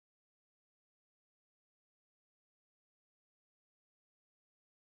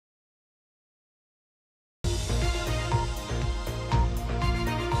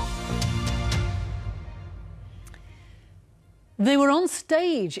They were on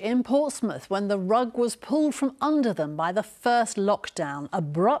stage in Portsmouth when the rug was pulled from under them by the first lockdown,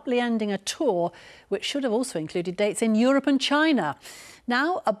 abruptly ending a tour which should have also included dates in Europe and China.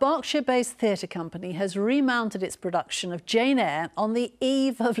 Now, a Berkshire-based theatre company has remounted its production of Jane Eyre on the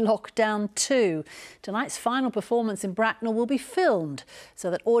eve of lockdown 2. Tonight's final performance in Bracknell will be filmed so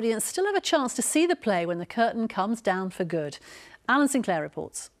that audience still have a chance to see the play when the curtain comes down for good. Alan Sinclair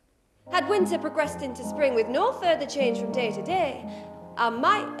reports. Had winter progressed into spring with no further change from day to day, I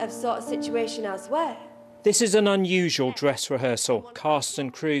might have sought a situation elsewhere. This is an unusual dress rehearsal. Cast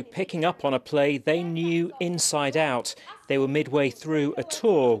and crew picking up on a play they knew inside out. They were midway through a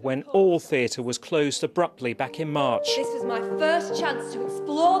tour when all theatre was closed abruptly back in March. This was my first chance to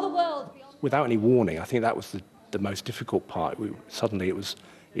explore the world. Without any warning, I think that was the most difficult part. Suddenly it was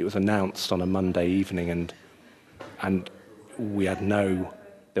announced on a Monday evening and we had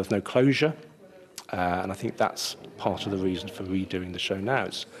there was no closure, and I think that's part of the reason for redoing the show now.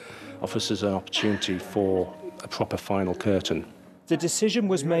 It offers us an opportunity for a proper final curtain. The decision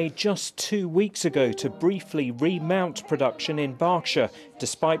was made just 2 weeks ago to briefly remount production in Berkshire,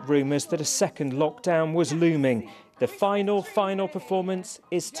 despite rumours that a second lockdown was looming. The final performance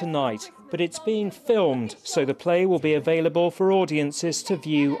is tonight, but it's being filmed, so the play will be available for audiences to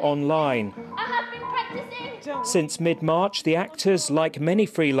view online. I have been practising! Since mid-March, the actors, like many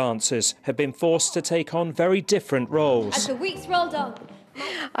freelancers, have been forced to take on very different roles. As the weeks rolled on,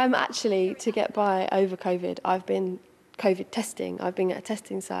 I'm actually, to get by over COVID, I've been COVID testing. I've been at a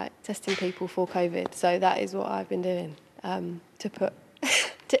testing site, testing people for COVID. So that is what I've been doing,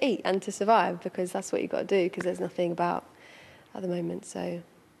 to eat and to survive, because that's what you've got to do, because there's nothing about at the moment. So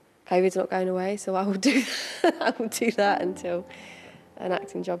COVID's not going away, so I will do that until an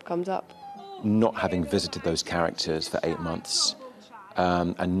acting job comes up. Not having visited those characters for 8 months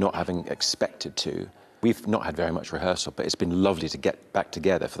and not having expected to, we've not had very much rehearsal, but it's been lovely to get back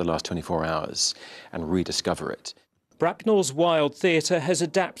together for the last 24 hours and rediscover it. Bracknell's Wild Theatre has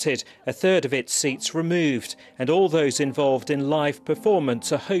adapted, a third of its seats removed, and all those involved in live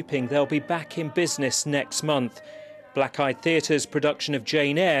performance are hoping they'll be back in business next month. Blackeyed Theatre's production of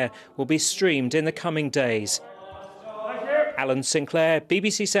Jane Eyre will be streamed in the coming days. Alan Sinclair,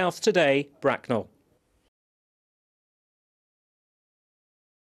 BBC South Today, Bracknell.